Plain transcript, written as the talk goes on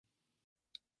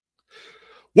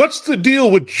What's the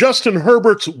deal with Justin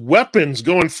Herbert's weapons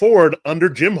going forward under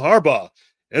Jim Harbaugh?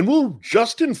 And will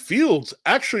Justin Fields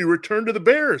actually return to the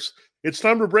Bears? It's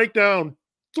time to break down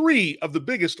three of the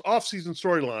biggest offseason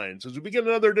storylines as we begin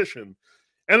another edition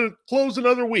and close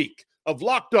another week of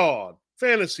Locked On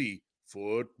Fantasy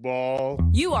Football.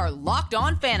 You are Locked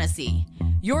On Fantasy,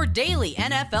 your daily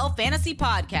NFL fantasy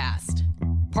podcast.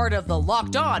 Part of the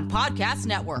Locked On Podcast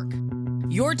Network,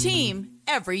 your team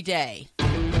every day.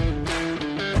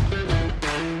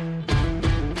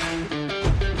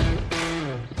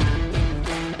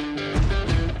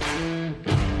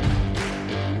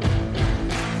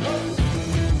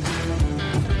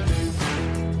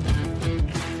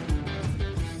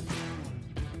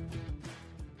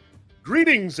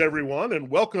 Greetings, everyone, and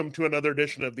welcome to another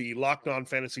edition of the Locked On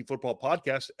Fantasy Football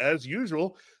Podcast. As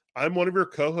usual, I'm one of your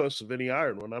co-hosts, Vinny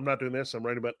Iron. When I'm not doing this, I'm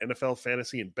writing about NFL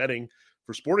fantasy and betting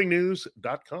for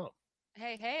sportingnews.com.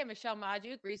 Hey, I'm Michelle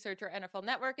Majuk, researcher, NFL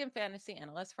Network, and fantasy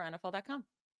analyst for NFL.com.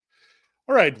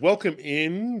 All right, welcome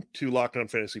in to Locked On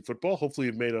Fantasy Football. Hopefully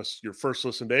you've made us your first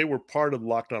listen day. We're part of the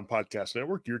Locked On Podcast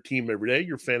Network, your team every day,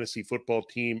 your fantasy football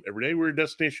team every day. We're your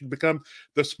destination to become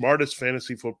the smartest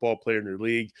fantasy football player in your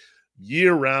league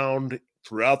year-round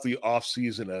throughout the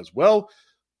offseason as well.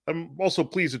 I'm also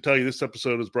pleased to tell you this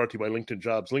episode is brought to you by LinkedIn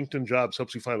Jobs. LinkedIn Jobs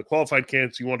helps you find the qualified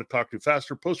candidates you want to talk to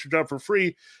faster. Post your job for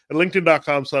free at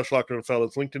linkedin.com/LockedOnNFL.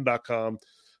 It's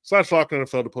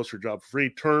linkedin.com/LockedOnNFL to post your job for free.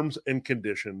 Terms and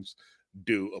conditions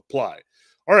do apply.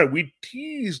 All right, we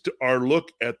teased our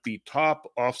look at the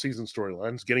top offseason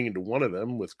storylines, getting into one of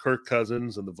them with Kirk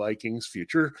Cousins and the Vikings'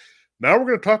 future. Now we're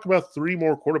going to talk about three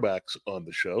more quarterbacks on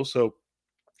the show. So,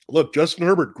 look, Justin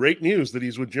Herbert, great news that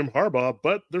he's with Jim Harbaugh,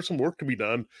 but there's some work to be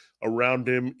done around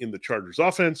him in the Chargers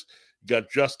offense. You got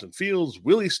Justin Fields.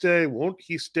 Will he stay? Won't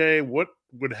he stay? What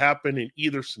would happen in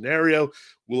either scenario?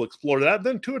 We'll explore that.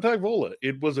 Then Tua Tagovailoa.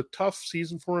 It was a tough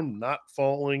season for him, not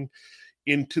falling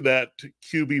into that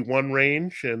QB1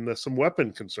 range and some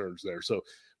weapon concerns there. So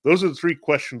those are the three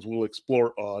questions we'll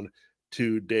explore on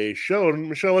today's show. And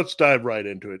Michelle, let's dive right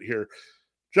into it here.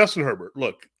 Justin Herbert,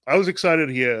 look, I was excited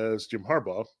he has Jim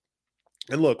Harbaugh.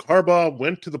 And look, Harbaugh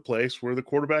went to the place where the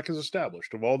quarterback is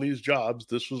established. Of all these jobs,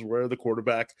 this was where the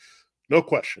quarterback, no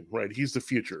question, right? He's the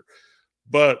future.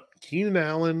 But Keenan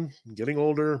Allen, getting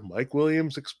older, Mike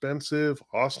Williams, expensive,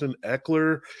 Austin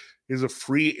Eckler is a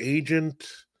free agent.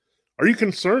 Are you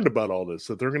concerned about all this,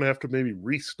 that they're going to have to maybe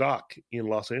restock in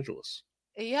Los Angeles?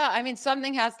 Yeah, I mean,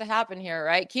 something has to happen here,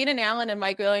 right? Keenan Allen and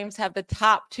Mike Williams have the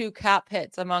top two cap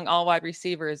hits among all wide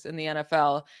receivers in the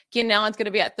NFL. Keenan Allen's going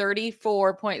to be at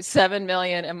 $34.7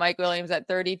 million and Mike Williams at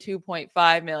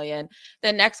 $32.5 million.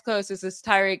 The next closest is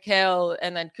Tyreek Hill,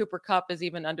 and then Cooper Kupp is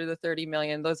even under the $30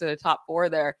 million. Those are the top four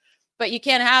there. But you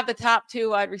can't have the top two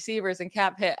wide receivers and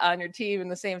cap hit on your team in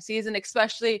the same season,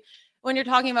 especially when you're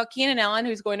talking about Keenan Allen,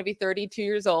 who's going to be 32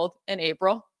 years old in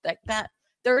April. That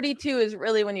 32 is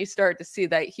really when you start to see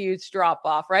that huge drop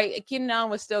off, right? Keenan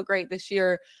Allen was still great this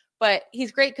year, but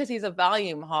he's great because he's a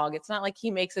volume hog. It's not like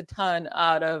he makes a ton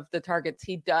out of the targets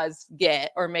he does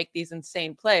get or make these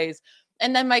insane plays.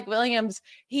 And then Mike Williams,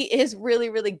 he is really,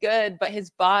 really good, but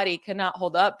his body cannot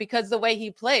hold up because the way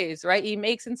he plays, right? He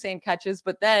makes insane catches,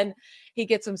 but then he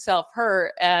gets himself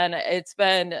hurt. And it's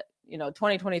been,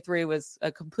 2023 was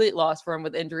a complete loss for him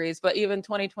with injuries, but even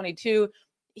 2022,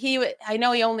 I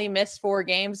know he only missed 4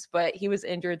 games, but he was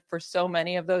injured for so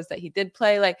many of those that he did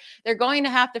play. Like, they're going to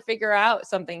have to figure out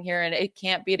something here, and it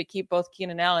can't be to keep both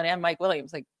Keenan Allen and Mike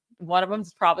Williams. Like, one of them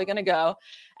is probably going to go.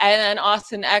 And then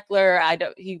Austin Eckler,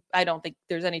 I don't think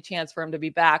there's any chance for him to be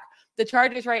back. The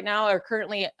Chargers right now are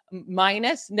currently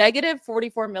negative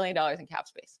 $44 million in cap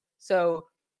space. So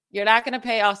you're not going to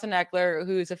pay Austin Eckler,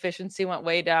 whose efficiency went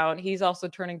way down. He's also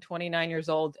turning 29 years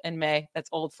old in May. That's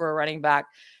old for a running back.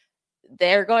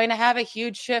 They're going to have a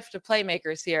huge shift of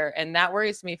playmakers here, and that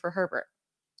worries me for Herbert.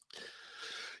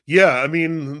 Yeah, I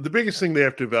mean, the biggest thing they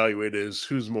have to evaluate is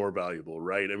who's more valuable,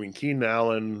 right? I mean, Keenan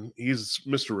Allen, he's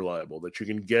Mr. Reliable, that you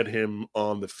can get him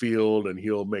on the field and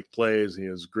he'll make plays. He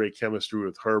has great chemistry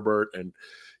with Herbert, and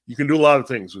you can do a lot of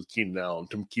things with Keenan Allen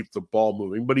to keep the ball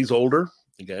moving, but he's older.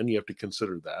 Again, you have to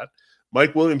consider that.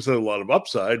 Mike Williams has a lot of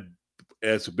upside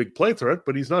as a big play threat,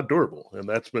 but he's not durable, and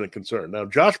that's been a concern. Now,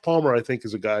 Josh Palmer, I think,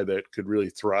 is a guy that could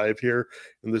really thrive here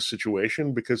in this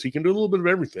situation because he can do a little bit of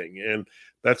everything, and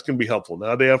that's going to be helpful.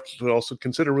 Now, they have to also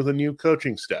consider with a new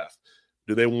coaching staff,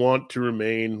 do they want to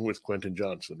remain with Quentin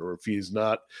Johnson, or if he's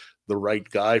not the right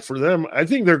guy for them? I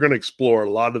think they're going to explore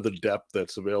a lot of the depth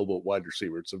that's available at wide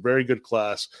receiver. It's a very good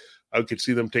class. I could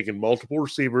see them taking multiple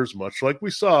receivers, much like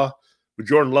we saw with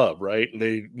Jordan Love, right?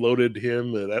 They loaded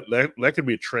him. That could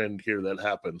be a trend here that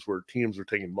happens where teams are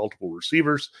taking multiple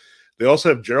receivers. They also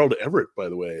have Gerald Everett, by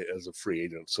the way, as a free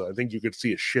agent. So I think you could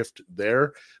see a shift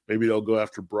there. Maybe they'll go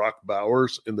after Brock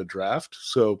Bowers in the draft.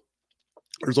 So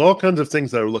there's all kinds of things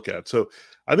that I look at. So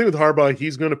I think with Harbaugh,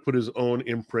 he's going to put his own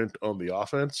imprint on the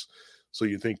offense. So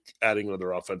you think adding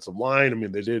another offensive line. I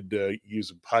mean, they did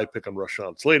use a high pick on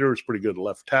Rashawn Slater. It's pretty good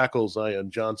left tackle.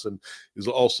 Zion Johnson is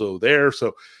also there.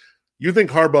 So you think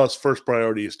Harbaugh's first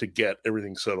priority is to get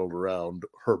everything settled around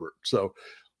Herbert. So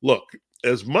look,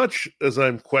 as much as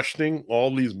I'm questioning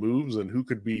all these moves and who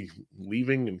could be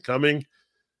leaving and coming,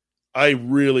 I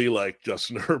really like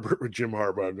Justin Herbert with Jim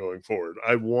Harbaugh going forward.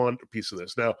 I want a piece of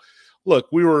this. Now, look,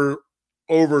 we were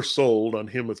oversold on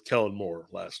him with Kellen Moore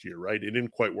last year, right? It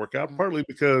didn't quite work out, partly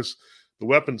because the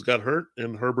weapons got hurt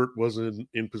and Herbert wasn't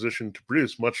in position to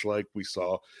produce, much like we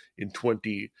saw in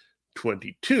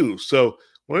 2022. So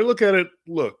when I look at it,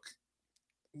 look,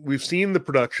 we've seen the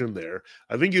production there.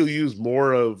 I think you'll use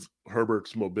more of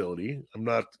Herbert's mobility. I'm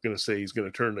not going to say he's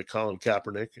going to turn to Colin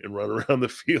Kaepernick and run around the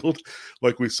field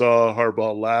like we saw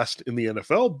Harbaugh last in the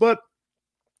NFL, but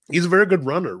he's a very good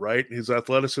runner, right? His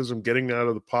athleticism, getting out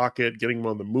of the pocket, getting him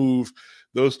on the move,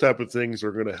 those type of things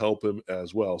are going to help him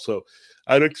as well. So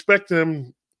I'd expect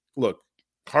him, look,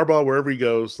 Harbaugh, wherever he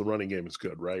goes, the running game is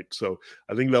good, right? So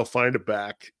I think they'll find a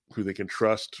back who they can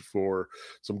trust for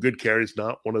some good carries,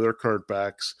 not one of their current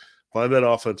backs, find that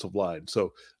offensive line.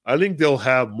 So I think they'll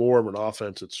have more of an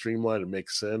offense that's streamlined and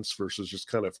makes sense versus just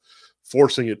kind of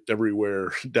forcing it everywhere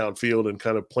downfield and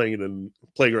kind of playing it in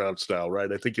playground style,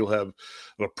 right? I think you'll have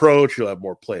an approach, you'll have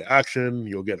more play action,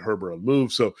 you'll get Herbert on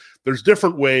move. So there's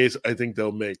different ways I think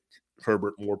they'll make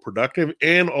Herbert more productive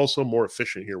and also more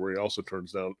efficient here, where he also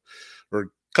turns down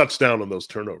or cuts down on those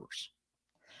turnovers.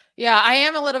 Yeah, I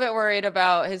am a little bit worried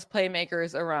about his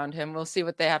playmakers around him. We'll see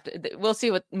what they have to, we'll see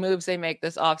what moves they make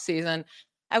this offseason.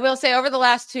 I will say over the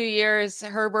last 2 years,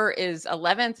 Herbert is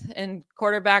 11th in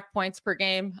quarterback points per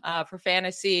game for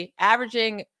fantasy,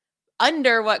 averaging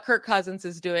under what Kirk Cousins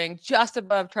is doing, just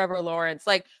above Trevor Lawrence.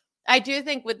 Like, I do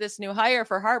think with this new hire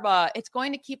for Harbaugh, it's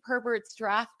going to keep Herbert's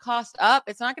draft cost up.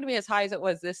 It's not going to be as high as it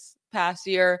was this past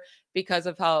year because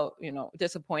of how,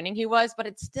 disappointing he was, but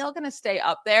it's still going to stay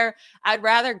up there. I'd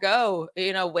rather go,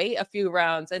 wait a few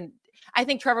rounds. And I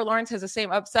think Trevor Lawrence has the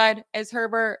same upside as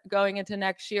Herbert going into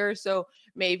next year. So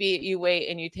maybe you wait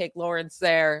and you take Lawrence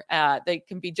there. They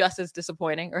can be just as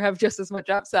disappointing or have just as much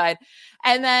upside.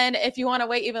 And then if you want to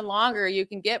wait even longer, you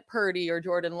can get Purdy or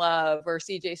Jordan Love or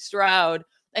CJ Stroud.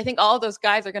 I think all of those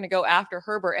guys are going to go after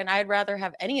Herbert, and I'd rather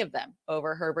have any of them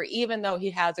over Herbert, even though he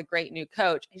has a great new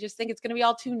coach. I just think it's going to be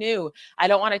all too new. I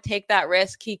don't want to take that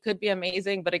risk. He could be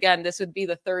amazing, but again, this would be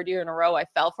the third year in a row I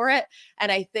fell for it,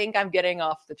 and I think I'm getting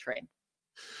off the train.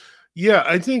 Yeah,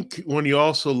 I think when you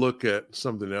also look at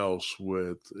something else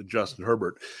with Justin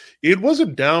Herbert, it was a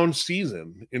down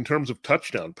season in terms of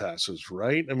touchdown passes,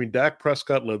 right? I mean, Dak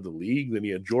Prescott led the league. Then he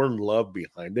had Jordan Love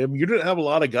behind him. You didn't have a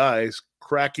lot of guys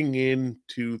cracking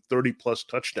into 30-plus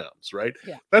touchdowns, right?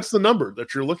 Yeah. That's the number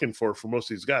that you're looking for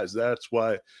most of these guys. That's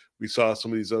why we saw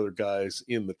some of these other guys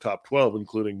in the top 12,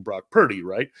 including Brock Purdy,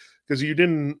 right? Because you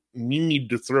didn't need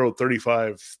to throw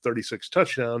 35, 36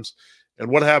 touchdowns. And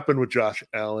what happened with Josh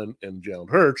Allen and Jalen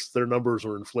Hurts, their numbers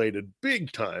were inflated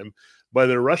big time by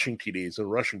their rushing TDs and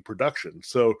rushing production.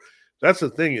 So that's the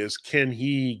thing is, can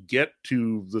he get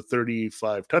to the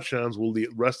 35 touchdowns? Will the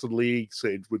rest of the league,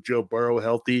 say with Joe Burrow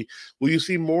healthy, will you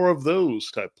see more of those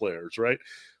type players, right?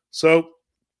 So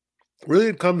really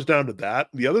it comes down to that.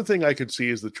 The other thing I could see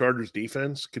is the Chargers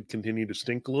defense could continue to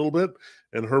stink a little bit,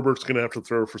 and Herbert's going to have to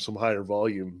throw for some higher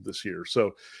volume this year.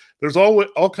 So there's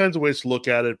all kinds of ways to look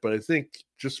at it, but I think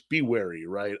just be wary,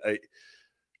 right?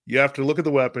 You have to look at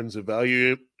the weapons,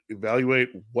 evaluate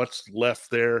what's left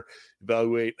there,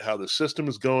 evaluate how the system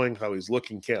is going, how he's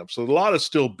looking camp. So a lot of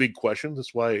still big questions.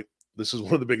 That's why this is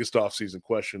one of the biggest offseason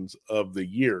questions of the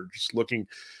year, just looking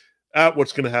at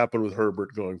what's going to happen with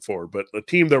Herbert going forward. But a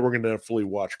team that we're going to fully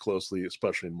watch closely,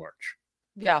 especially in March.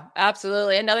 Yeah,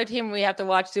 absolutely. Another team we have to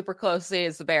watch super closely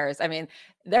is the Bears. I mean,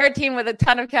 they're a team with a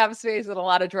ton of cap space and a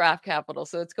lot of draft capital,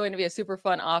 so it's going to be a super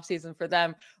fun offseason for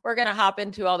them. We're going to hop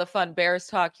into all the fun Bears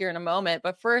talk here in a moment,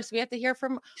 but first we have to hear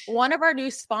from one of our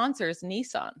new sponsors,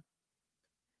 Nissan.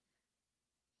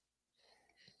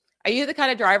 Are you the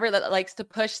kind of driver that likes to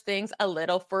push things a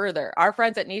little further? Our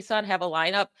friends at Nissan have a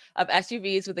lineup of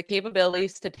SUVs with the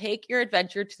capabilities to take your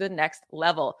adventure to the next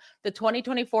level. The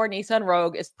 2024 Nissan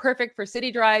Rogue is perfect for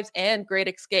city drives and great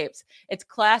escapes. Its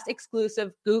class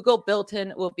exclusive Google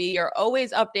built-in will be your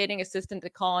always updating assistant to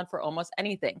call on for almost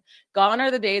anything. Gone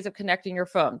are the days of connecting your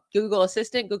phone. Google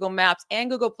Assistant, Google Maps, and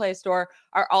Google Play Store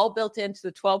are all built into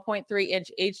the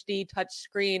 12.3-inch HD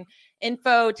touchscreen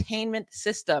infotainment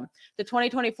system. The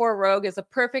 2024 Rogue is a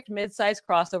perfect mid-size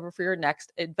crossover for your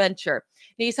next adventure.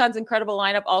 Nissan's incredible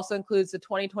lineup also includes the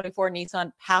 2024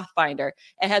 Nissan Pathfinder.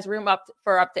 It has room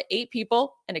for up to 8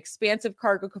 people, an expansive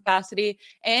cargo capacity,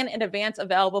 and an advanced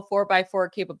available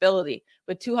 4x4 capability.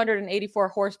 With 284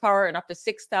 horsepower and up to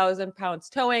 6,000 pounds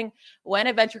towing, when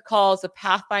adventure calls, the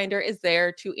Pathfinder is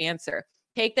there to answer.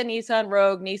 Take the Nissan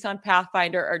Rogue, Nissan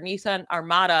Pathfinder, or Nissan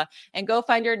Armada and go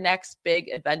find your next big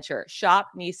adventure. Shop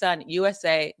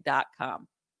nissanusa.com.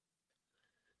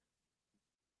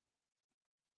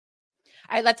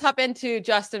 All right, let's hop into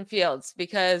Justin Fields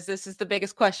because this is the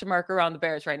biggest question mark around the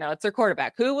Bears right now. It's their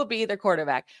quarterback. Who will be their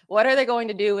quarterback? What are they going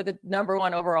to do with the number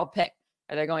 1 overall pick?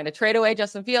 Are they going to trade away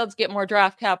Justin Fields, get more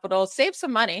draft capital, save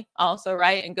some money also,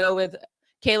 right? And go with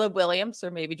Caleb Williams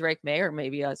or maybe Drake May or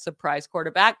maybe a surprise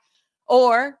quarterback?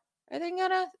 Or are they going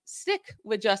to stick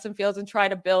with Justin Fields and try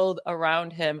to build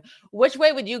around him? Which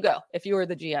way would you go if you were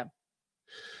the GM?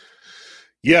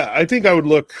 Yeah, I think I would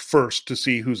look first to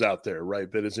see who's out there,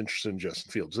 right, that is interested in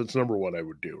Justin Fields. That's number one I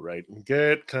would do, right?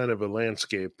 Get kind of a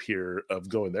landscape here of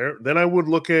going there. Then I would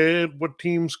look at what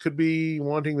teams could be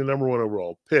wanting the number 1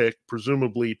 overall pick,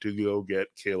 presumably to go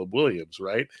get Caleb Williams,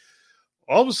 right?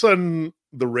 All of a sudden,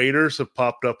 the Raiders have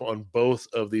popped up on both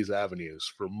of these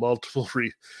avenues for multiple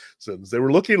reasons. They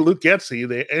were looking at Luke Getsy.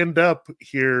 They end up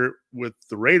here with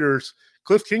the Raiders.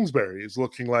 Cliff Kingsbury is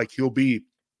looking like he'll be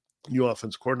new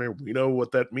offense coordinator. We know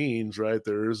what that means, right?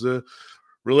 There is a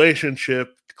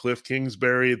relationship, Cliff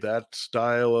Kingsbury, that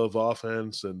style of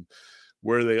offense, and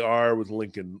where they are with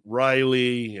Lincoln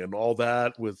Riley and all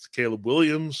that with Caleb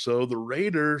Williams. So the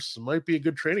Raiders might be a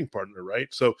good trading partner, right?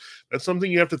 So that's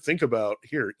something you have to think about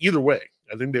here. Either way,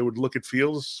 I think they would look at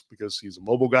Fields because he's a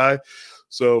mobile guy.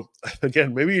 So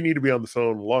again, maybe you need to be on the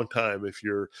phone a long time if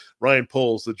you're Ryan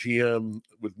Poles, the GM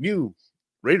with new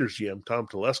Raiders GM, Tom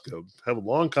Telesco, have a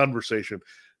long conversation.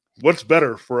 What's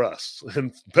better for us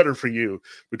and better for you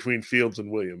between Fields and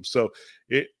Williams? So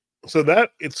that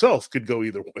itself could go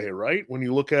either way, right? When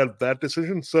you look at that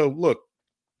decision. So look,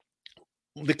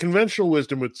 the conventional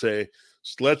wisdom would say,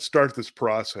 let's start this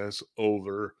process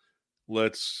over.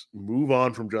 Let's move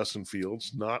on from Justin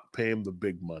Fields, not pay him the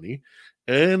big money,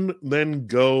 and then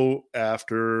go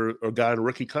after a guy on a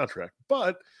rookie contract.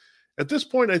 But at this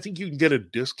point, I think you can get a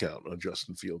discount on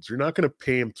Justin Fields. You're not going to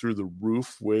pay him through the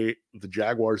roof way the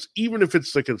Jaguars, even if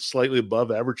it's like a slightly above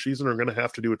average season, are going to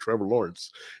have to do with Trevor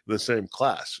Lawrence in the same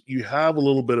class. You have a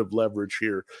little bit of leverage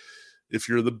here. If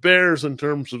you're the Bears in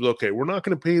terms of, okay, we're not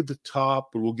going to pay the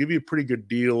top, but we'll give you a pretty good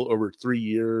deal over 3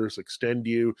 years, extend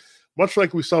you, much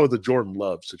like we saw with the Jordan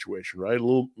Love situation, right?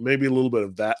 Maybe a little bit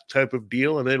of that type of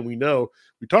deal. And then we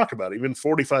talked about even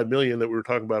 $45 million that we were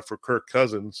talking about for Kirk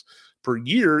Cousins per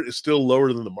year is still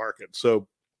lower than the market. So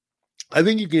I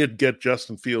think you can get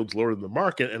Justin Fields lower than the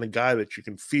market and a guy that you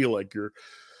can feel like you're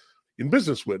in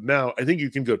business with. Now, I think you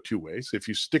can go two ways. If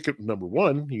you stick at number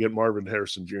 1, you get Marvin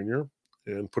Harrison Jr.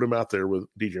 and put him out there with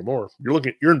DJ Moore.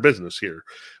 You're in business here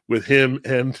with him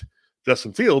and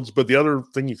Justin Fields. But the other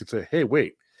thing you could say, hey,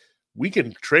 wait, we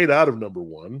can trade out of number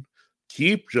 1,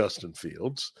 keep Justin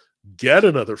Fields, get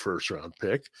another first-round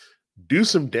pick, do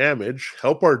some damage,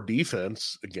 help our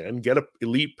defense, again, get an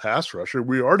elite pass rusher.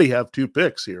 We already have 2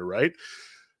 picks here, right?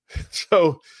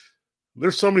 So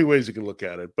there's so many ways you can look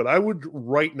at it. But I would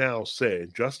right now say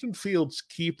Justin Fields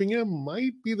keeping him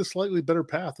might be the slightly better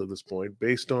path at this point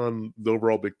based on the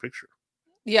overall big picture.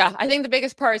 Yeah, I think the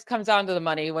biggest part comes down to the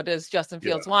money. What does Justin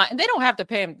Fields want? And they don't have to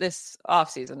pay him this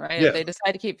offseason, right? Yeah. If they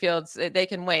decide to keep Fields, they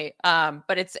can wait.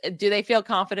 But do they feel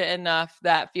confident enough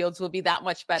that Fields will be that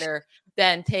much better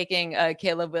than taking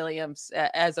Caleb Williams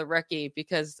as a rookie?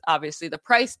 Because obviously the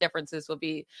price differences will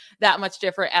be that much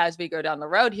different as we go down the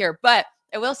road here. But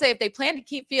I will say if they plan to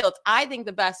keep Fields, I think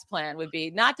the best plan would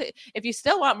be if you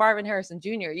still want Marvin Harrison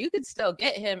Jr., you could still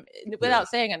get him without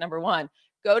saying at number 1.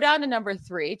 Go down to number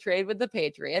 3, trade with the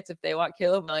Patriots. If they want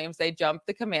Caleb Williams, they jump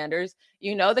the Commanders.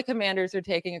 The Commanders are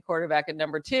taking a quarterback at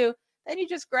number 2. Then you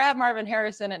just grab Marvin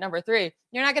Harrison at number 3.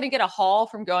 You're not going to get a haul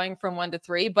from going from 1 to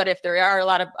 3, but if there are a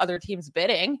lot of other teams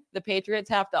bidding, the Patriots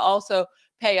have to also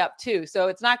pay up too. So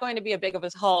it's not going to be a big of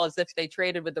a haul as if they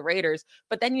traded with the Raiders,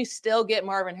 but then you still get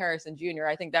Marvin Harrison Jr.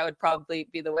 I think that would probably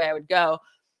be the way I would go.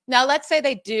 Now, let's say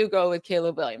they do go with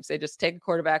Caleb Williams. They just take a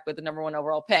quarterback with the number 1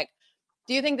 overall pick.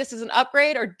 Do you think this is an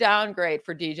upgrade or downgrade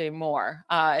for DJ Moore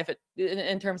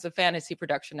in terms of fantasy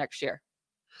production next year?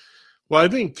 Well, I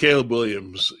think Caleb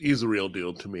Williams, he's the real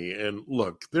deal to me. And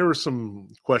look, there were some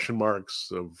question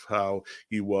marks of how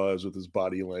he was with his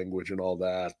body language and all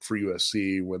that for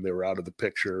USC when they were out of the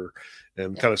picture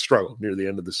and kind of struggled near the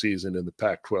end of the season in the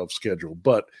Pac-12 schedule.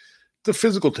 But the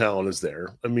physical talent is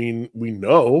there. I mean, we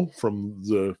know from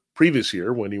the previous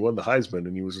year when he won the Heisman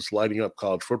and he was just lighting up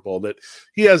college football that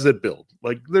he has that build.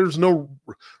 Like, there's no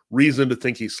reason to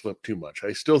think he slipped too much.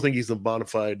 I still think he's a bona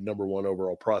fide number 1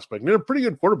 overall prospect and a pretty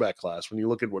good quarterback class when you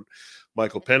look at what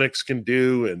Michael Penix can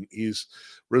do, and he's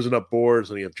risen up boards,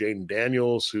 and you have Jaden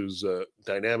Daniels, who's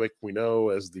dynamic, we know,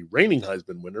 as the reigning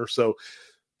Heisman winner. So,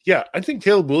 yeah, I think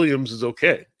Caleb Williams is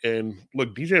okay. And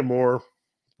look, DJ Moore,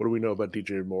 what do we know about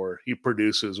DJ Moore? He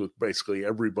produces with basically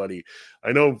everybody.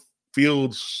 I know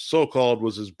Fields, so-called,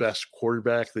 was his best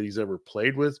quarterback that he's ever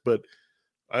played with, but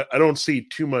I don't see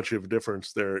too much of a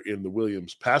difference there in the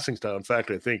Williams passing style. In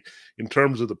fact, I think in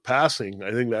terms of the passing,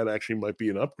 I think that actually might be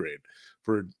an upgrade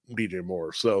for DJ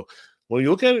Moore. So when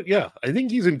you look at it, yeah, I think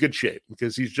he's in good shape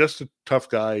because he's just a tough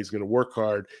guy. He's going to work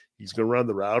hard. He's going to run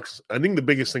the routes. I think the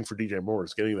biggest thing for DJ Moore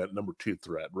is getting that number 2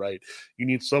 threat, right? You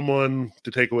need someone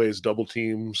to take away his double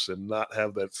teams and not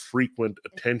have that frequent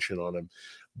attention on him.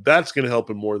 That's going to help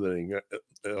him more than anything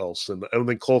else. And I don't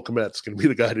think Cole Kmet's going to be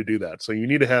the guy to do that. So you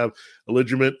need to have a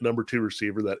legitimate number 2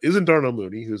 receiver that isn't Darnell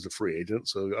Mooney, who's the free agent.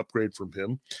 So upgrade from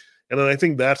him. And then I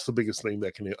think that's the biggest thing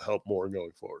that can help Moore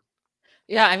going forward.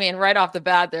 Yeah, I mean, right off the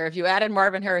bat there, if you added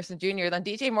Marvin Harrison Jr., then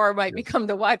DJ Moore might become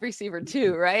the wide receiver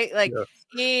too, right? Like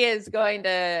he is going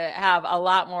to have a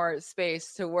lot more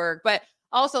space to work. But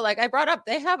also, like I brought up,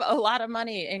 they have a lot of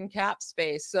money in cap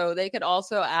space. So they could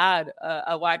also add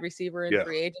a wide receiver in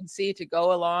free agency to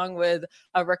go along with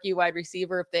a rookie wide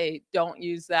receiver if they don't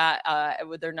use that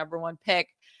with their number 1 pick.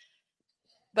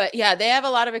 But yeah, they have a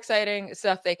lot of exciting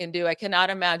stuff they can do. I cannot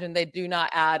imagine they do not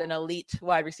add an elite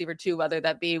wide receiver too, whether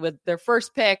that be with their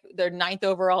first pick, their 9th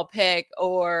overall pick,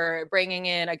 or bringing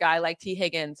in a guy like T.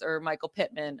 Higgins or Michael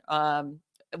Pittman.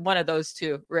 One of those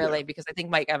two, really, because I think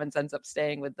Mike Evans ends up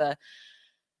staying with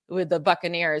the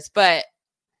Buccaneers. But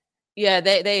yeah,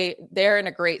 they're in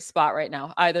a great spot right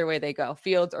now. Either way they go,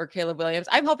 Fields or Caleb Williams.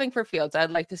 I'm hoping for Fields.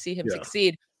 I'd like to see him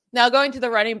succeed. Now, going to the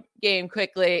running game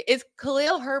quickly, is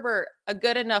Khalil Herbert a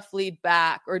good enough lead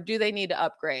back, or do they need to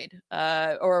upgrade?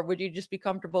 Or would you just be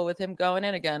comfortable with him going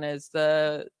in again as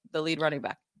the lead running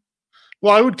back?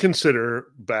 Well, I would consider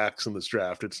backs in this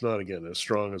draft. It's not, again, as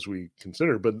strong as we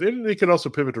consider, but they could also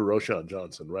pivot to Roschon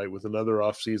Johnson, right? With another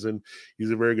offseason,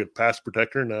 he's a very good pass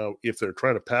protector. Now, if they're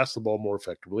trying to pass the ball more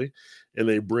effectively and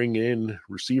they bring in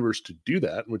receivers to do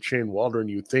that, with Shane Waldron,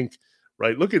 you think,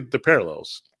 right, look at the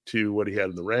parallels to what he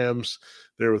had in the Rams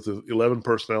there with the 11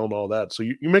 personnel and all that. So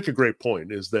you make a great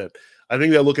point, is that I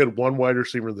think they'll look at one wide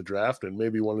receiver in the draft and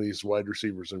maybe one of these wide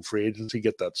receivers in free agency,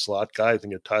 get that slot guy. I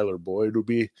think a Tyler Boyd would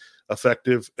be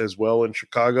effective as well in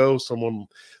Chicago, someone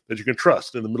that you can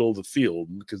trust in the middle of the field,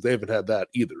 because they haven't had that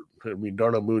either. I mean,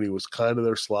 Darnell Mooney was kind of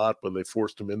their slot, but they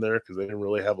forced him in there because they didn't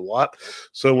really have a lot.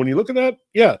 So when you look at that,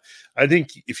 yeah, I think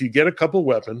if you get a couple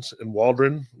weapons, and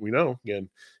Waldron, we know, again,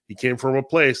 he came from a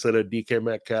place that had DK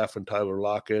Metcalf and Tyler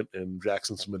Lockett and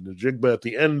Jackson Smith-Njigba at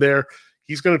the end there.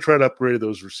 He's going to try to upgrade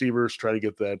those receivers, try to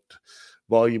get that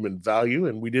volume and value.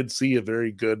 And we did see a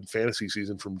very good fantasy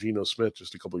season from Geno Smith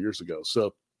just a couple of years ago.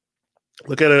 So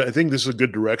look at it. I think this is a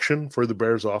good direction for the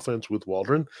Bears offense with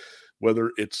Waldron,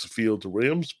 whether it's Fields or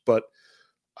Williams. But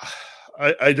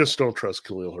I just don't trust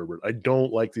Khalil Herbert. I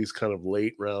don't like these kind of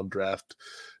late round draft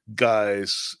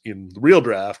guys in the real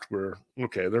draft where,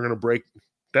 okay, they're going to break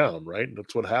down, right?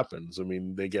 That's what happens. I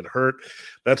mean, they get hurt.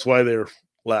 That's why they're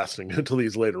lasting until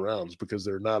these later rounds, because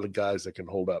they're not the guys that can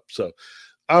hold up. So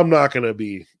I'm not going to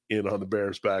be in on the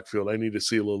Bears backfield. I need to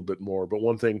see a little bit more. But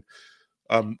one thing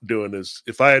I'm doing is,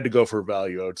 if I had to go for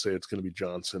value, I would say it's going to be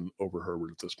Johnson over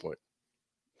Herbert at this point.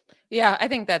 Yeah, I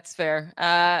think that's fair.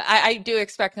 I do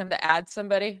expect them to add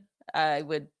somebody. I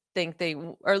would think they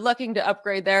are looking to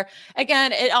upgrade there.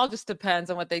 Again, it all just depends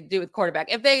on what they do with quarterback.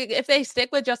 If they stick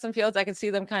with Justin Fields, I can see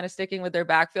them kind of sticking with their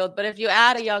backfield. But if you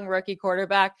add a young rookie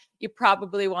quarterback, you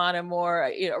probably want a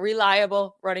more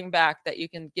reliable running back that you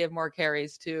can give more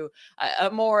carries to,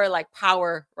 a more like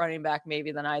power running back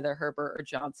maybe than either Herbert or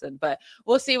Johnson. But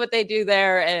we'll see what they do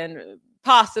there, and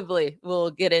possibly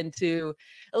we'll get into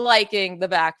liking the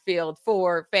backfield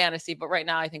for fantasy. But right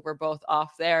now, I think we're both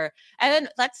off there. And then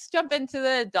let's jump into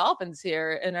the Dolphins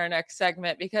here in our next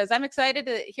segment, because I'm excited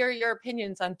to hear your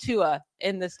opinions on Tua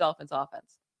in this Dolphins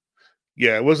offense.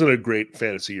 Yeah, it wasn't a great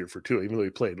fantasy year for Tua, even though he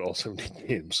played all 17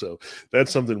 games. So that's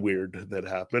something weird that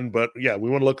happened. But yeah, we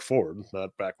want to look forward,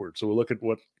 not backward. So we'll look at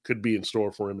what could be in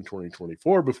store for him in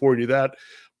 2024. Before we do that,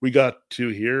 we got to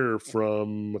hear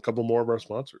from a couple more of our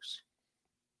sponsors.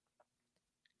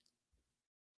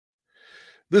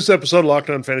 This episode of Locked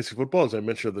On Fantasy Football, as I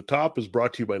mentioned at the top, is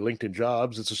brought to you by LinkedIn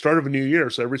Jobs. It's the start of a new year,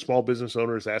 so every small business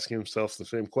owner is asking himself the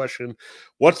same question.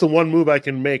 What's the one move I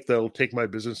can make that will take my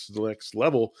business to the next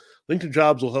level? LinkedIn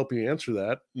Jobs will help you answer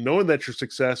that, knowing that your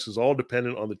success is all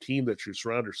dependent on the team that you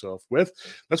surround yourself with.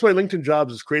 That's why LinkedIn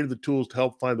Jobs has created the tools to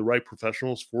help find the right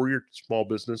professionals for your small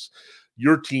business,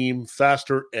 your team,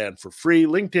 faster and for free.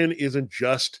 LinkedIn isn't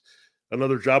just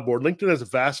another job board. LinkedIn has a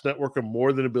vast network of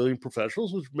more than 1 billion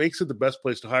professionals, which makes it the best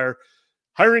place to hire.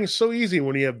 Hiring is so easy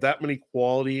when you have that many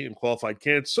quality and qualified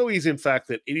candidates. So easy, in fact,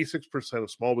 that 86% of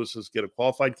small businesses get a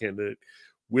qualified candidate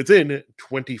within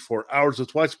 24 hours.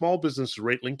 That's why small businesses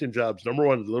rate LinkedIn Jobs number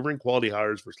one in delivering quality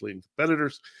hires versus leading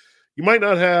competitors. You might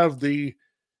not have the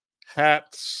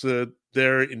hats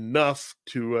there enough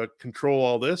to control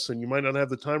all this, and you might not have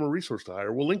the time or resource to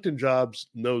hire. Well, LinkedIn Jobs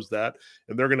knows that,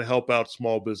 and they're going to help out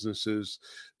small businesses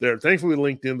there. Thankfully,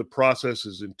 LinkedIn, the process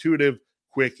is intuitive,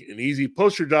 quick, and easy.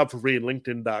 Post your job for free at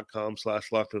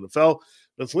linkedin.com/LockedOnNFL.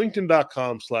 That's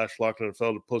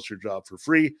linkedin.com/LockedOnNFL to post your job for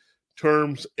free.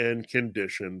 Terms and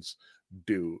conditions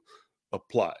do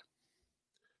apply.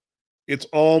 It's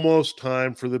almost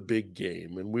time for the big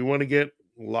game, and we want to get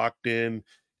locked in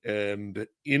and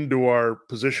into our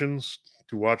positions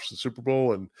to watch the Super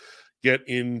Bowl and get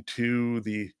into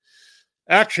the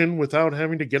action without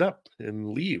having to get up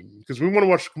and leave, because we want to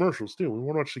watch the commercials too. We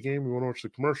want to watch the game. We want to watch the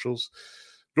commercials.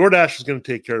 DoorDash is going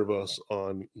to take care of us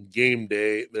on game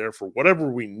day there for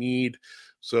whatever we need.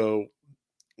 So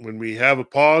when we have a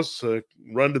pause,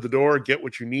 run to the door, get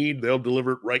what you need. They'll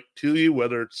deliver it right to you,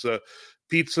 whether it's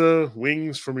pizza,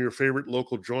 wings from your favorite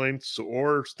local joints,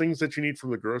 or things that you need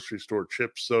from the grocery store,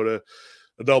 chips, soda,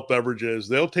 adult beverages.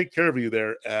 They'll take care of you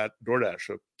there at DoorDash.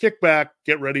 So kick back,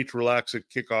 get ready to relax at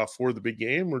kickoff for the big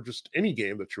game, or just any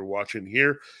game that you're watching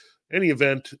here, any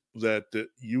event that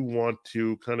you want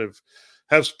to kind of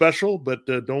have special, but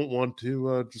don't want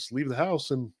to just leave the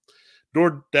house. And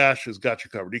DoorDash has got you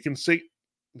covered. You can see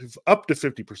up to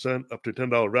 50%, up to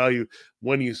 $10 value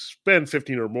when you spend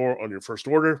 15 or more on your first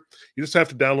order. You just have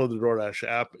to download the DoorDash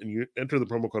app and you enter the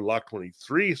promo code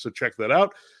LOCK23. So check that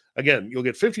out. Again, you'll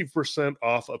get 50%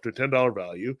 off up to $10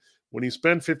 value when you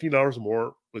spend $15 or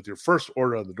more with your first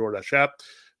order on the DoorDash app.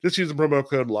 Just use the promo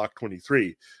code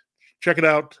LOCK23. Check it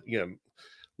out. Again,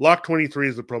 LOCK23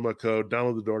 is the promo code.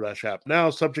 Download the DoorDash app now.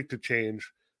 Subject to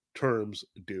change. Terms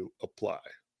do apply.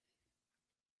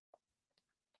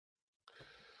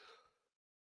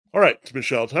 All right,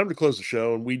 Michelle, time to close the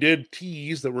show. And we did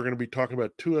tease that we're going to be talking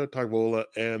about Tua Tagovailoa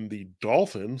and the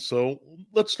Dolphins. So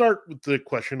let's start with the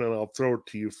question, and I'll throw it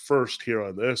to you first here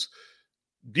on this.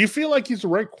 Do you feel like he's the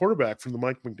right quarterback for the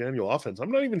Mike McDaniel offense?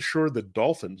 I'm not even sure the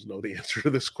Dolphins know the answer to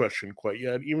this question quite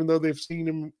yet, even though they've seen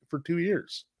him for 2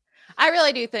 years. I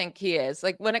really do think he is.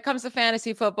 Like, when it comes to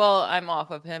fantasy football, I'm off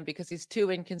of him because he's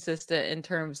too inconsistent in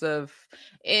terms of,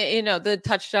 the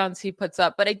touchdowns he puts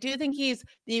up. But I do think he's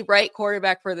the right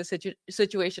quarterback for the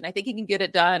situation. I think he can get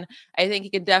it done. I think he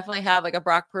can definitely have like a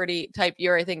Brock Purdy type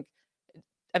year.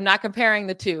 I'm not comparing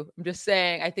the two. I'm just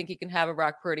saying I think he can have a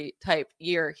Brock Purdy type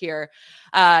year here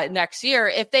next year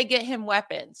if they get him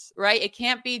weapons, right? It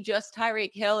can't be just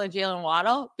Tyreek Hill and Jalen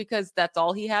Waddle, because that's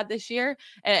all he had this year.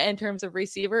 And in terms of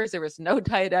receivers, there was no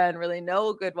tight end, really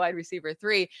no good wide receiver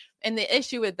 3. And the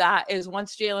issue with that is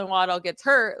once Jalen Waddle gets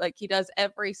hurt, like he does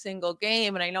every single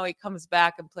game, and I know he comes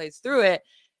back and plays through it,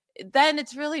 then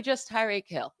it's really just Tyreek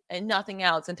Hill and nothing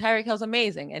else. And Tyreek Hill's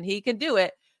amazing and he can do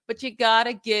it, but you got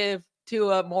to give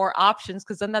to more options,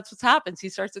 because then that's what happens. He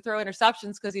starts to throw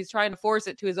interceptions because he's trying to force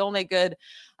it to his only good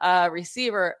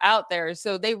receiver out there.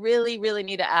 So they really, really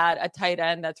need to add a tight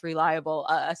end that's reliable,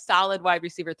 a solid wide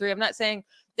receiver 3. I'm not saying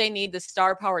they need the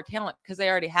star power talent, because they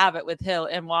already have it with Hill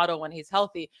and Waddle when he's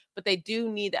healthy, but they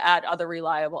do need to add other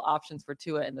reliable options for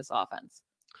Tua in this offense.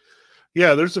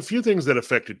 Yeah, there's a few things that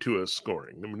affected Tua's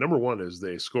scoring. I mean, number one is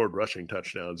they scored rushing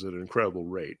touchdowns at an incredible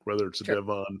rate, whether it's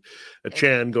Devon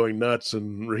Achane going nuts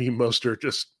and Raheem Mostert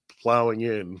just plowing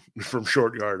in from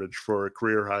short yardage for a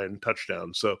career high in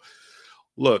touchdowns. So,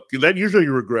 look, that usually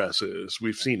regresses.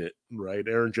 We've seen it, right?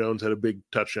 Aaron Jones had a big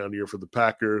touchdown year for the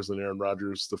Packers, and Aaron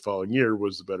Rodgers the following year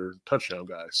was the better touchdown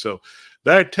guy. So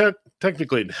that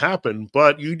technically didn't happen,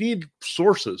 but you need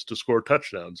sources to score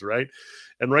touchdowns, right?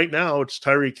 And right now it's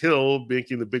Tyreek Hill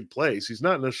making the big plays. He's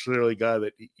not necessarily a guy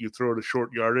that you throw to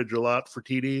short yardage a lot for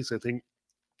TDs. I think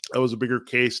That was a bigger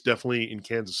case definitely in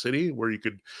Kansas City where you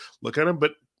could look at him,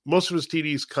 but most of his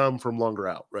TDs come from longer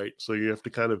out, right? So you have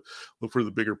to kind of look for the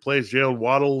bigger plays. Jalen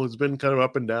Waddle has been kind of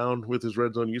up and down with his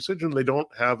red zone usage, and they don't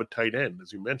have a tight end,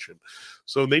 as you mentioned.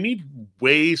 So they need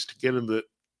ways to get in the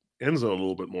end zone a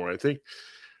little bit more. I think,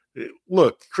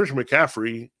 look, Christian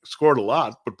McCaffrey scored a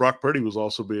lot, but Brock Purdy was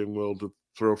also being willing to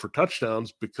throw for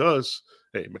touchdowns because,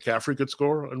 hey, McCaffrey could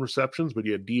score on receptions, but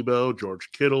you had Debo, George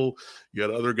Kittle, you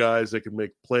had other guys that could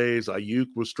make plays. Ayuk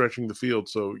was stretching the field.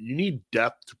 So you need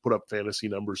depth to put up fantasy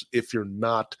numbers if you're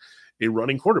not a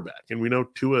running quarterback. And we know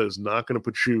Tua is not going to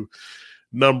put you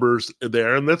numbers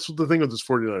there. And that's the thing with this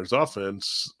 49ers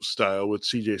offense style with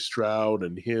CJ Stroud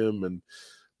and him and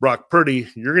Brock Purdy.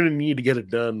 You're going to need to get it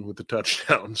done with the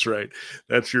touchdowns, right?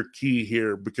 That's your key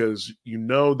here because you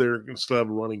know they're going to still have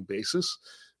a running basis,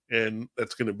 and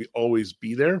that's going to always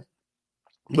be there.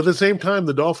 But at the same time,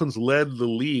 the Dolphins led the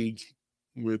league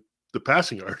with the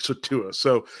passing yards with Tua.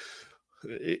 So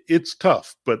it's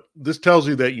tough, but this tells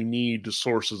you that you need the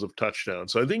sources of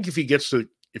touchdowns. So I think if he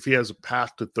has a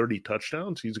path to 30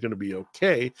 touchdowns, he's going to be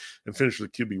okay and finish the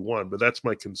QB1. But that's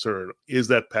my concern. Is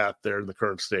that path there in the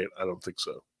current state? I don't think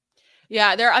so.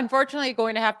 Yeah, they're unfortunately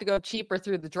going to have to go cheaper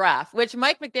through the draft, which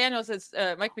Mike McDaniel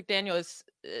is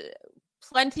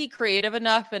plenty creative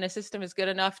enough and his system is good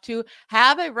enough to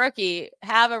have a rookie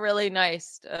have a really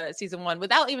nice season one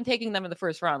without even taking them in the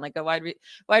first round, like a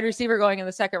wide receiver going in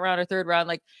the second round or third round.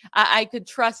 Like I could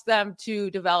trust them to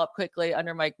develop quickly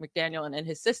under Mike McDaniel and in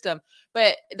his system,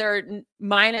 but they're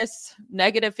minus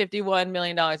negative $51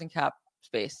 million in cap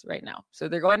space right now. So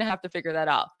they're going to have to figure that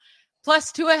out.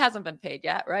 Plus Tua hasn't been paid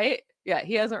yet, right? Yeah,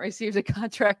 he hasn't received a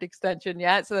contract extension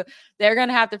yet. So they're going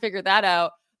to have to figure that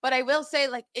out. But I will say,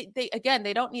 like,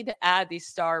 they don't need to add these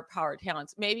star power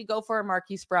talents. Maybe go for a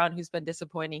Marquise Brown, who's been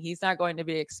disappointing. He's not going to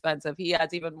be expensive. He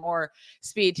adds even more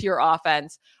speed to your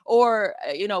offense. Or,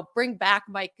 bring back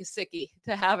Mike Gesicki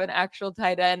to have an actual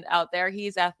tight end out there.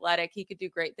 He's athletic. He could do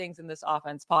great things in this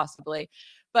offense, possibly.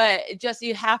 But just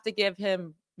you have to give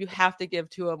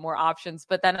Tua more options.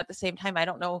 But then at the same time, I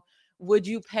don't know, would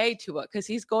you pay Tua? Because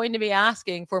he's going to be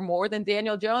asking for more than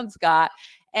Daniel Jones got.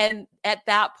 And at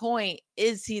that point,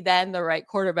 is he then the right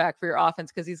quarterback for your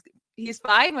offense? Because he's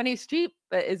fine when he's cheap,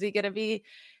 but is he going to be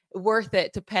worth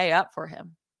it to pay up for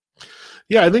him?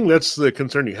 Yeah, I think that's the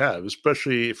concern you have,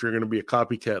 especially if you're going to be a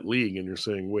copycat league and you're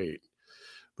saying, wait,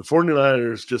 the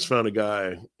 49ers just found a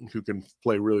guy who can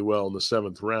play really well in the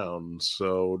 7th round.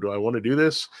 So do I want to do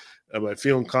this? Am I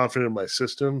feeling confident in my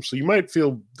system? So you might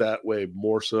feel that way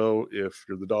more so if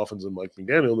you're the Dolphins and Mike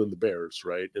McDaniel than the Bears,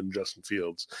 right? And Justin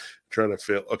Fields trying to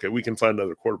feel, okay, we can find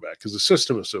another quarterback because the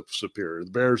system is so superior.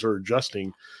 The Bears are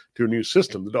adjusting to a new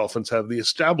system. The Dolphins have the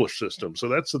established system. So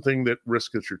that's the thing, that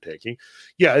risk that you're taking.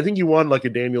 Yeah, I think you want like a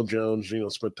Daniel Jones,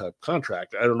 Smith type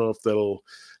contract. I don't know if that'll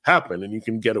happen and you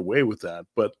can get away with that.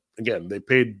 But again, they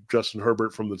paid Justin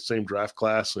Herbert from the same draft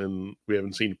class, and we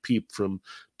haven't seen a peep from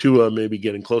Tua maybe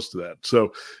getting close to that.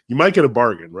 So you might get a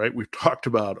bargain, right? We've talked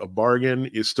about a bargain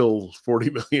is still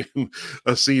 $40 million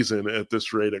a season at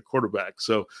this rate at quarterback.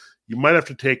 So you might have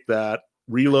to take that,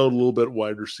 reload a little bit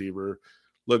wide receiver.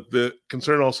 Look, the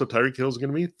concern also, Tyreek Hill is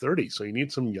going to be 30, so you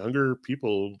need some younger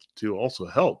people to also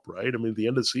help, right? I mean, at the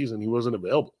end of the season, he wasn't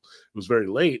available. It was very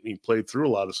late, and he played through a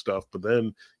lot of stuff, but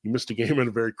then he missed a game at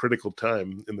a very critical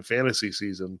time in the fantasy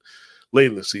season,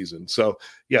 late in the season. So,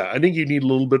 yeah, I think you need a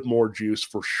little bit more juice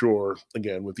for sure,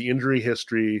 again, with the injury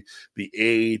history, the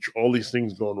age, all these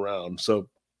things going around. So,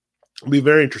 it'll be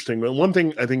very interesting. But one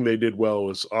thing I think they did well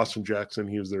was Austin Jackson.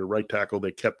 He was their right tackle.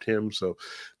 They kept him, so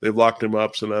they've locked him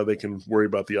up. So now they can worry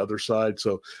about the other side.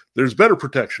 So there's better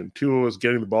protection. Tua is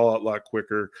getting the ball out a lot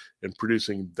quicker and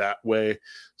producing that way.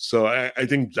 So I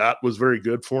think that was very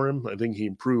good for him. I think he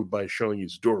improved by showing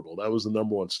he's durable. That was the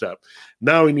number one step.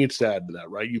 Now he needs to add to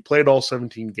that, right? You played all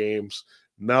 17 games.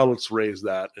 Now let's raise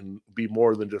that and be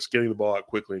more than just getting the ball out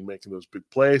quickly and making those big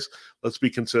plays. Let's be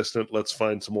consistent. Let's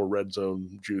find some more red zone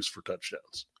juice for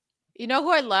touchdowns. You know who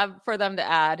I'd love for them to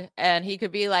add, and he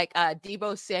could be like a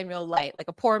Debo Samuel light, like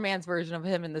a poor man's version of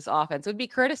him in this offense, would be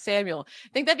Curtis Samuel. I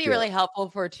think that'd be really helpful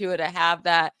for Tua to have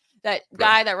that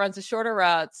guy that runs the shorter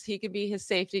routes. He could be his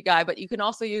safety guy, but you can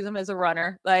also use him as a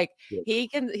runner. Like he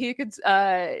could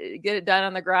get it done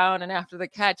on the ground and after the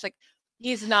catch. Like,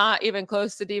 he's not even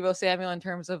close to Debo Samuel in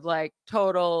terms of like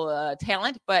total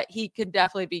talent, but he could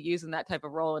definitely be using that type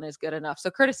of role and is good enough.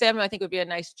 So Curtis Samuel, I think, would be a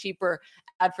nice, cheaper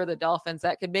add for the Dolphins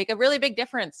that could make a really big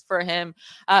difference for him.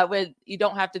 You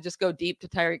don't have to just go deep to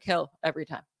Tyreek Hill every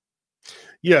time.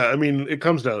 Yeah, I mean, it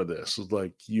comes down to this. It's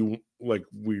like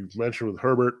we mentioned with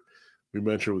Herbert, we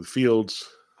mentioned with Fields,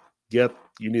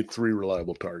 you need 3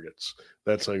 reliable targets.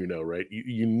 That's how you know, right?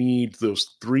 You need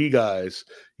those 3 guys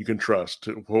you can trust,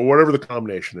 whatever the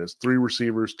combination is, 3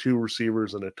 receivers, 2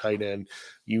 receivers, and a tight end.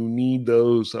 You need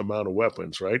those amount of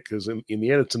weapons, right? Because in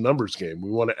the end, it's a numbers game.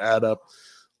 We want to add up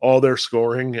all their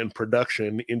scoring and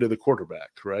production into the quarterback,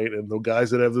 right? And the guys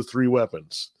that have the 3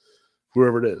 weapons,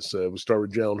 whoever it is, we start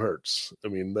with Jalen Hurts. I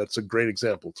mean, that's a great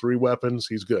example. 3 weapons,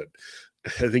 he's good.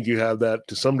 I think you have that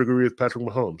to some degree with Patrick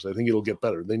Mahomes. I think it'll get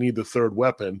better. They need the 3rd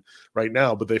weapon right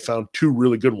now, but they found 2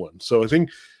 really good ones. So I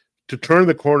think to turn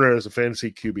the corner as a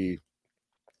fantasy QB, you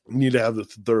need to have the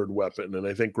 3rd weapon. And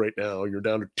I think right now you're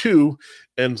down to 2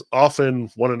 and often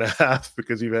 1.5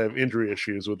 because you have injury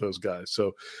issues with those guys.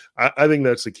 So I think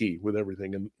that's the key with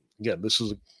everything. And again, this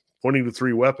is pointing to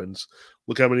 3 weapons.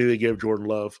 Look how many they gave Jordan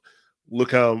Love.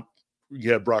 Look how you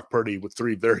had Brock Purdy with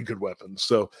 3 very good weapons.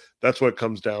 So that's what it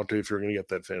comes down to if you're going to get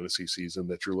that fantasy season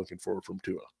that you're looking for from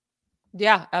Tua.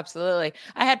 Yeah, absolutely.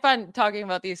 I had fun talking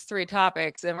about these 3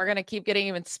 topics, and we're going to keep getting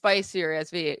even spicier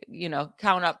as we,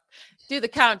 do the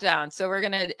countdown. So we're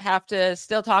going to have to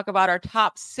still talk about our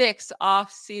top 6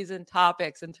 off-season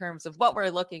topics in terms of what we're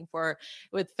looking for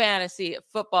with fantasy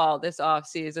football this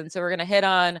off-season. So we're going to hit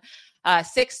on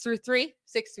 6 through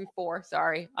 4,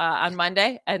 on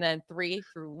Monday, and then 3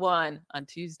 through 1 on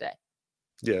Tuesday.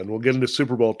 Yeah, and we'll get into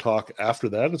Super Bowl talk after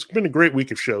that. It's been a great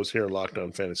week of shows here in Locked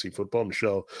On Fantasy Football.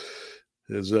 Michelle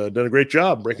has done a great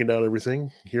job breaking down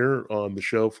everything here on the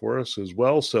show for us as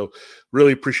well. So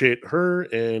really appreciate her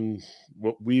and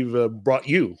what we've brought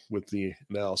you with the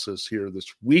analysis here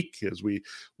this week as we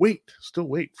still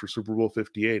wait for Super Bowl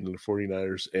 58 and the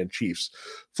 49ers and Chiefs.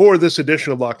 For this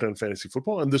edition of Locked On Fantasy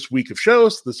Football and this week of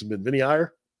shows, this has been Vinny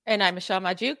Iyer. And I'm Michelle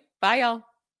Majuk. Bye, y'all.